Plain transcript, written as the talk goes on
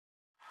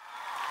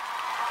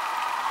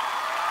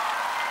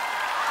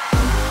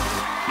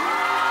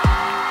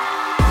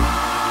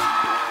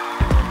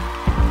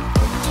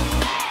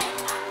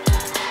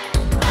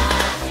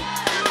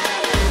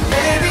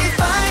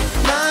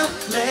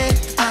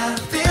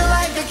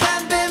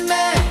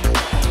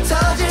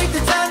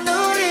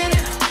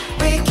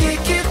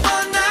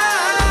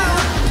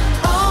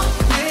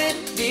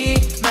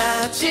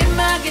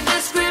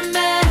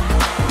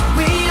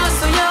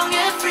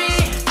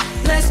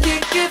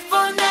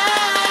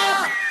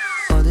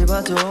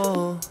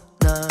봐도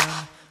난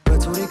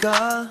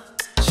외톨이가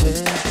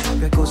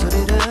별 곳을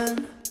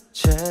잃은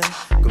채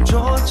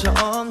꿈조차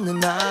없는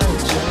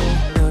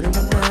나이지. 너를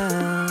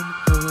만난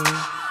후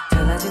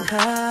달라진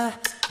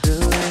하루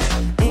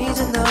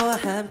이제 너와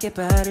함께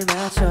발을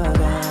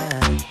맞춰가.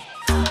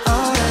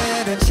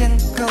 오래된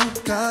친구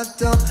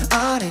것도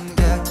아닌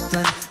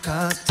듯한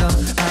것도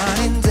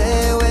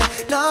아닌데 왜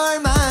널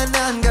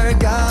만난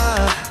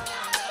걸까.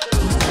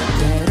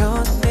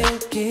 때론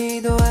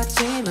밀기도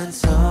하지만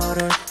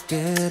서로를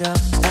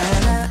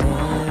끌어안아.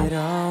 It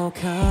all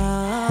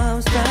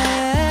comes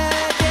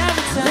back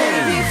every time.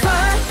 Baby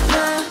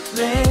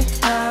finally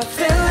I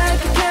feel like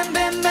I can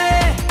be me.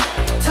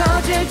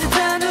 터질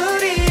듯한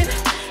우린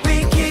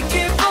We kick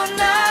it for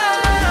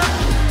now.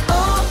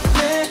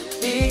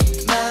 오늘이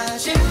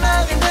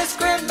마지막인 this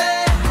great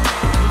man.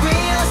 We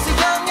are so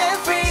young and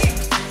free.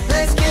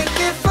 Let's kick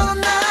it for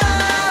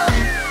now.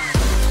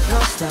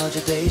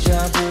 Nostalgia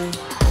deja vu.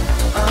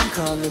 I'm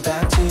coming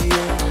back to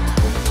you.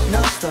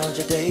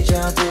 Nostalgia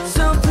deja vu.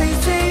 So please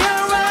stay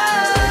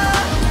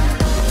around.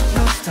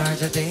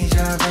 Nostalgia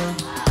deja vu.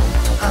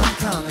 I'm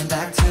coming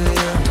back to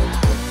you.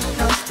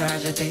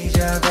 Nostalgia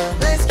deja vu.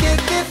 Let's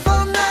kick it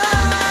for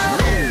now.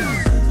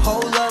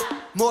 Hold up,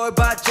 more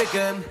about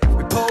지금.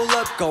 We pull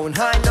up, going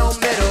high, no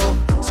middle.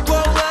 Scroll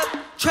up,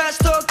 trash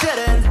talk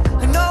didn't.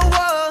 I know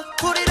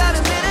what,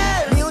 우리라는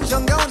미래. 미운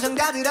정겨운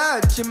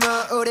가들었지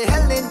뭐. 우리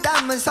흘린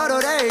땀은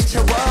서로를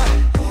채워.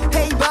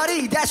 Hey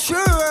buddy, that's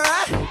true,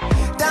 right?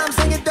 다음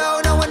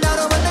생에도 너와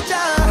나로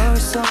만나자.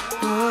 벌써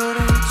우리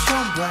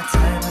처음과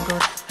닮은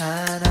곳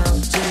하나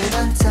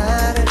없지만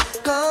다른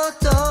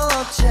것도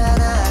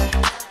없잖아.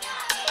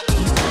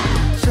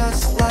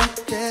 Just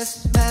like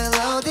this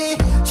melody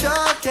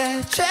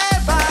저게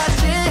제발